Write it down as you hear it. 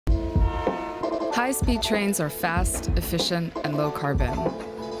High-speed trains are fast, efficient, and low carbon.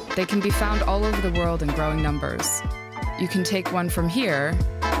 They can be found all over the world in growing numbers. You can take one from here,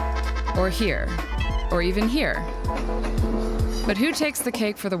 or even here. But who takes the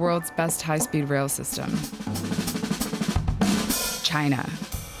cake for the world's best high-speed rail system? China.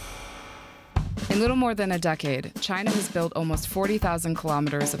 In little more than a decade, China has built almost 40,000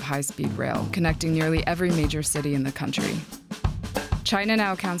 kilometers of high-speed rail, connecting nearly every major city in the country. China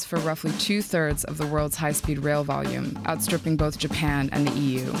now accounts for roughly 2/3 of the world's high-speed rail volume, outstripping both Japan and the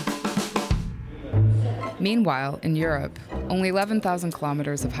EU. Meanwhile, in Europe, only 11,000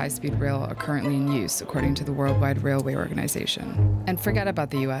 kilometers of high-speed rail are currently in use, according to the Worldwide Railway Organization. And forget about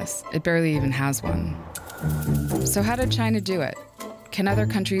the US, it barely even has one. So how did China do it? Can other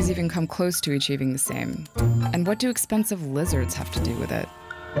countries even come close to achieving the same? And what do expensive lizards have to do with it?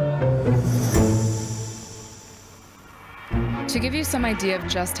 To give you some idea of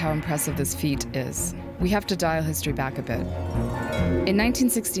just how impressive this feat is, we have to dial history back a bit. In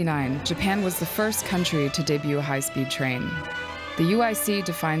 1969, Japan was the first country to debut a high-speed train. The UIC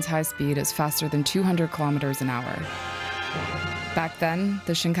defines high speed as faster than 200 kilometers an hour. Back then,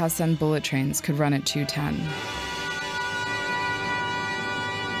 the Shinkansen bullet trains could run at 210.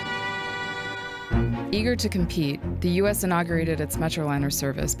 Eager to compete, the US inaugurated its Metroliner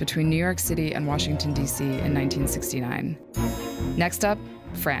service between New York City and Washington, D.C. in 1969. Next up,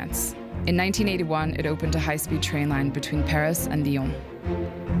 France. In 1981, it opened a high-speed train line between Paris and Lyon.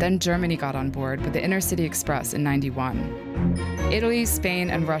 Then Germany got on board with the Intercity Express in 91. Italy, Spain,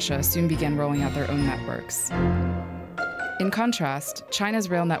 and Russia soon began rolling out their own networks. In contrast, China's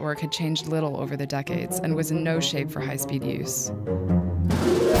rail network had changed little over the decades and was in no shape for high-speed use.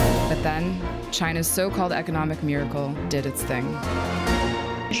 But then, China's so-called economic miracle did its thing.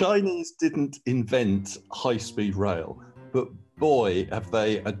 Chinese didn't invent high-speed rail, but boy, have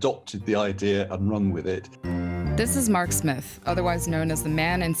they adopted the idea and run with it. This is Mark Smith, otherwise known as the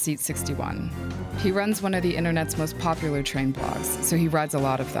man in seat 61. He runs one of the internet's most popular train blogs, so he rides a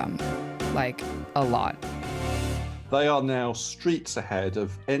lot of them. Like, a lot. They are now streets ahead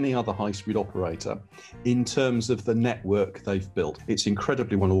of any other high-speed operator in terms of the network they've built. It's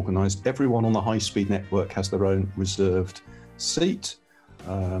incredibly well organised. Everyone on the high-speed network has their own reserved seat.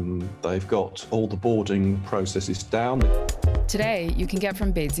 They've got all the boarding processes down. Today, you can get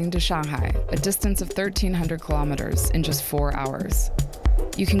from Beijing to Shanghai, a distance of 1,300 kilometers, in just 4 hours.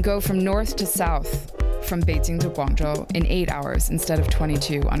 You can go from north to south, from Beijing to Guangzhou, in 8 hours instead of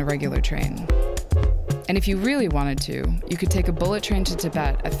 22 on a regular train. And if you really wanted to, you could take a bullet train to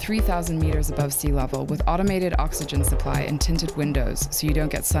Tibet at 3,000 meters above sea level with automated oxygen supply and tinted windows so you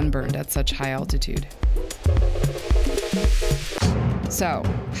don't get sunburned at such high altitude. So,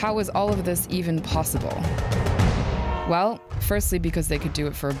 how was all of this even possible? Well, firstly because they could do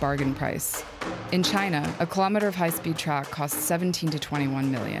it for a bargain price. In China, a kilometer of high-speed track costs 17 to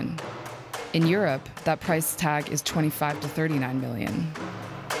 21 million. In Europe, that price tag is 25 to 39 million.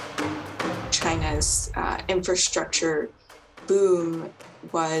 China's infrastructure boom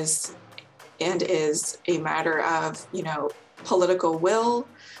was and is a matter of, political will,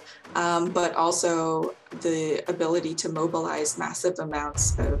 but also the ability to mobilize massive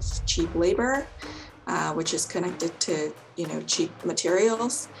amounts of cheap labor, which is connected to, cheap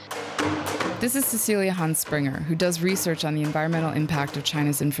materials. This is Cecilia Hans Springer, who does research on the environmental impact of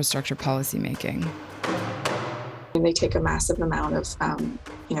China's infrastructure policymaking. They take a massive amount of,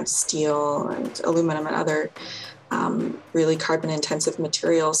 steel and aluminum and other really carbon-intensive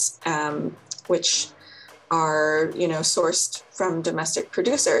materials, which are, sourced from domestic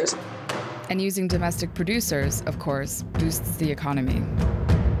producers. And using domestic producers, of course, boosts the economy.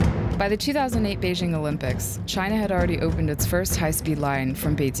 By the 2008 Beijing Olympics, China had already opened its first high-speed line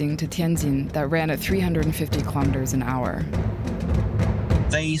from Beijing to Tianjin that ran at 350 kilometers an hour.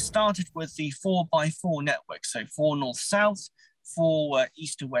 They started with the 4x4 network, so 4 north-south, 4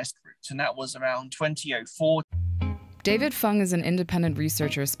 east-to-west routes, and that was around 2004. David Feng is an independent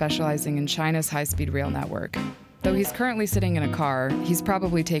researcher specializing in China's high-speed rail network. Though he's currently sitting in a car, he's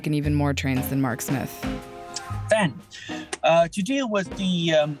probably taken even more trains than Mark Smith. Then, to deal with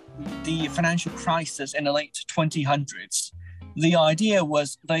the financial crisis in the late 2000s, the idea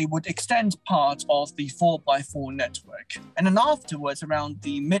was they would extend part of the 4x4 network. And then afterwards, around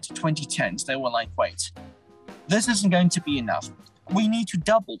the mid-2010s, they were like, wait, this isn't going to be enough. We need to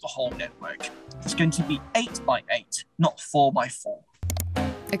double the whole network. It's going to be 8x8, not 4x4.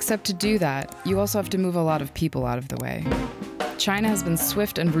 Except to do that, you also have to move a lot of people out of the way. China has been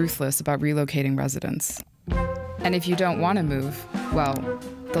swift and ruthless about relocating residents. And if you don't want to move, well,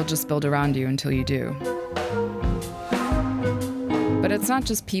 they'll just build around you until you do. But it's not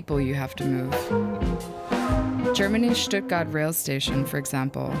just people you have to move. Germany's Stuttgart rail station, for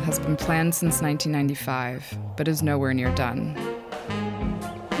example, has been planned since 1995, but is nowhere near done.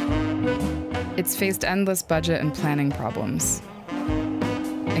 It's faced endless budget and planning problems,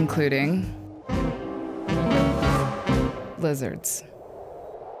 including lizards.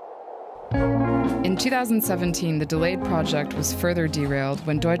 In 2017, the delayed project was further derailed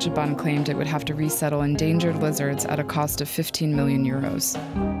when Deutsche Bahn claimed it would have to resettle endangered lizards at a cost of 15 million euros.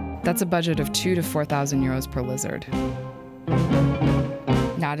 That's a budget of 2,000 to 4,000 euros per lizard.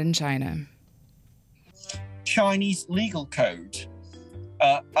 Not in China. Chinese legal code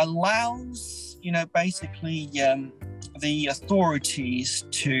allows, basically the authorities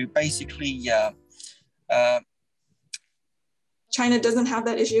to basically China doesn't have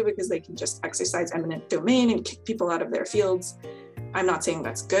that issue because they can just exercise eminent domain and kick people out of their fields. I'm not saying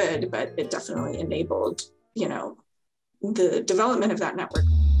that's good, but it definitely enabled, the development of that network.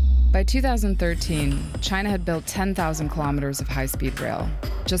 By 2013, China had built 10,000 kilometers of high-speed rail,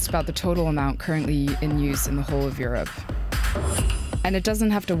 just about the total amount currently in use in the whole of Europe. And it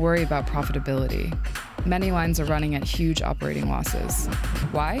doesn't have to worry about profitability. Many lines are running at huge operating losses.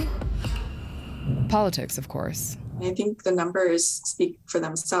 Why? Politics, of course. I think the numbers speak for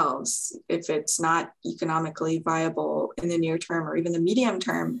themselves. If it's not economically viable in the near term or even the medium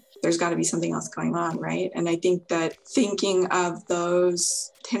term, there's got to be something else going on, right? And I think that thinking of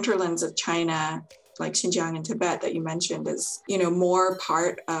those hinterlands of China, like Xinjiang and Tibet that you mentioned, is, more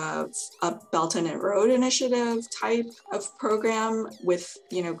part of a Belt and Road Initiative type of program with,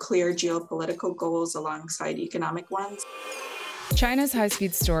 clear geopolitical goals alongside economic ones. China's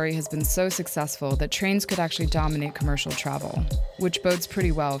high-speed story has been so successful that trains could actually dominate commercial travel, which bodes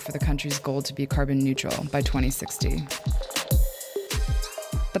pretty well for the country's goal to be carbon neutral by 2060.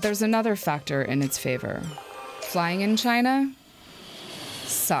 But there's another factor in its favor. Flying in China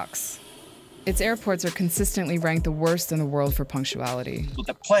sucks. Its airports are consistently ranked the worst in the world for punctuality. With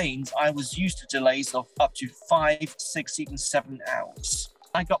the planes, I was used to delays of up to 5, 6, even 7 hours.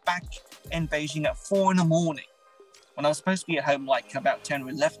 I got back in Beijing at 4 in the morning. When I was supposed to be at home like about 10 or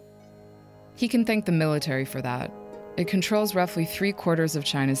 11. He can thank the military for that. It controls roughly 3/4 of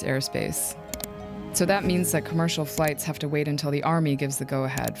China's airspace. So that means that commercial flights have to wait until the army gives the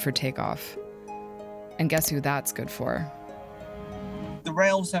go-ahead for takeoff. And guess who that's good for? The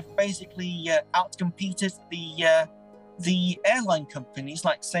rails have basically outcompeted the airline companies,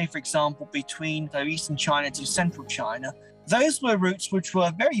 like say, for example, between eastern China to central China. Those were routes which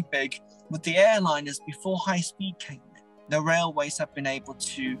were very big with the airliners before high speed came in. The railways have been able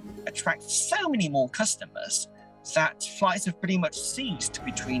to attract so many more customers that flights have pretty much ceased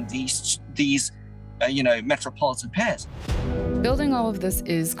between these metropolitan pairs. Building all of this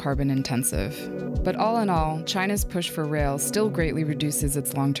is carbon intensive, but all in all, China's push for rail still greatly reduces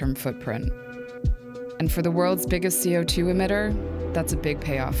its long-term footprint. And for the world's biggest CO2 emitter, that's a big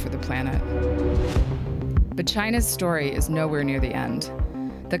payoff for the planet. But China's story is nowhere near the end.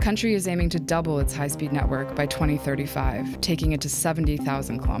 The country is aiming to double its high-speed network by 2035, taking it to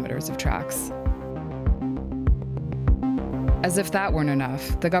 70,000 kilometers of tracks. As if that weren't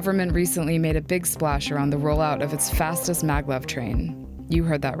enough, the government recently made a big splash around the rollout of its fastest maglev train. You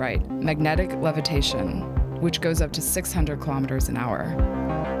heard that right, magnetic levitation, which goes up to 600 kilometers an hour.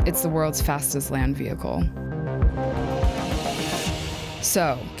 It's the world's fastest land vehicle.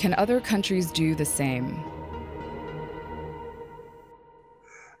 So, can other countries do the same?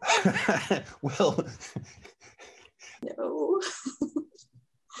 Well, no,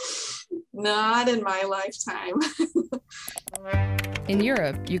 not in my lifetime. In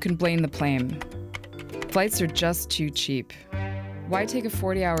Europe, you can blame the plane. Flights are just too cheap. Why take a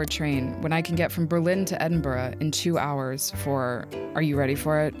 40-hour train when I can get from Berlin to Edinburgh in 2 hours for, are you ready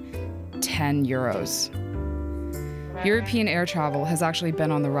for it, 10 euros? European air travel has actually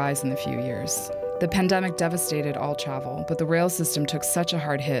been on the rise in the few years. The pandemic devastated all travel, but the rail system took such a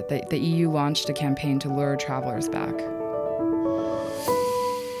hard hit that the EU launched a campaign to lure travelers back.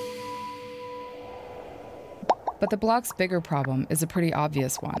 But the bloc's bigger problem is a pretty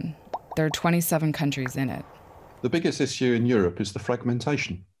obvious one. There are 27 countries in it. The biggest issue in Europe is the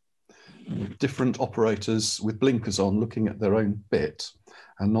fragmentation. Different operators with blinkers on looking at their own bit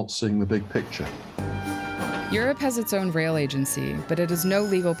and not seeing the big picture. Europe has its own rail agency, but it has no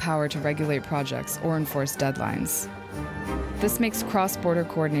legal power to regulate projects or enforce deadlines. This makes cross-border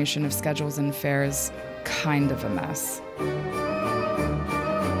coordination of schedules and fares kind of a mess.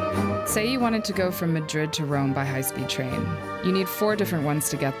 Say you wanted to go from Madrid to Rome by high-speed train. You need 4 different ones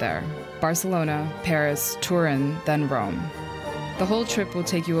to get there: Barcelona, Paris, Turin, then Rome. The whole trip will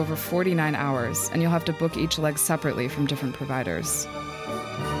take you over 49 hours, and you'll have to book each leg separately from different providers.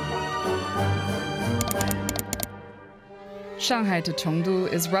 Shanghai to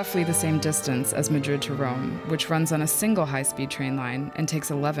Chengdu is roughly the same distance as Madrid to Rome, which runs on a single high-speed train line and takes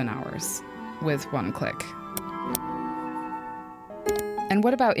 11 hours, with one click. And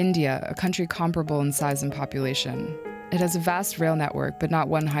what about India, a country comparable in size and population? It has a vast rail network, but not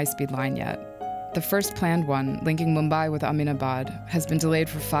one high-speed line yet. The first planned one, linking Mumbai with Ahmedabad, has been delayed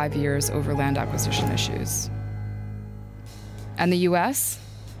for 5 years over land acquisition issues. And the US?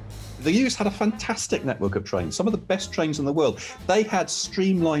 The US had a fantastic network of trains, some of the best trains in the world. They had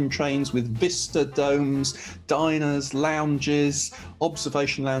streamlined trains with vista domes, diners, lounges,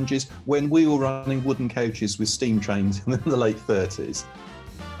 observation lounges, when we were running wooden coaches with steam trains in the late 30s.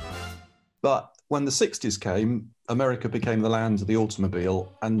 But when the 60s came, America became the land of the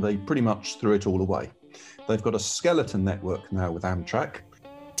automobile, and they pretty much threw it all away. They've got a skeleton network now with Amtrak.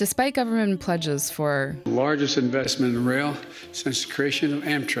 Despite government pledges for the largest investment in rail since the creation of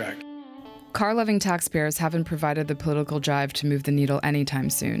Amtrak, car-loving taxpayers haven't provided the political drive to move the needle anytime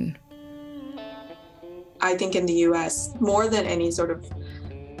soon. I think in the US, more than any sort of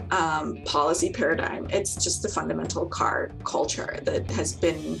policy paradigm, it's just the fundamental car culture that has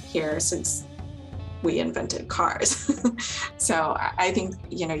been here since we invented cars. So I think,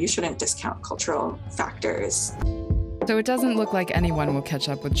 you shouldn't discount cultural factors. So it doesn't look like anyone will catch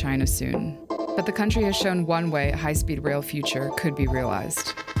up with China soon. But the country has shown one way a high-speed rail future could be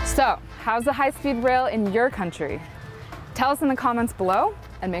realized. So, how's the high-speed rail in your country? Tell us in the comments below,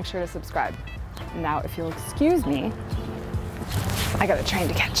 and make sure to subscribe. Now, if you'll excuse me, I got a train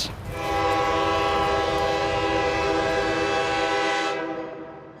to catch.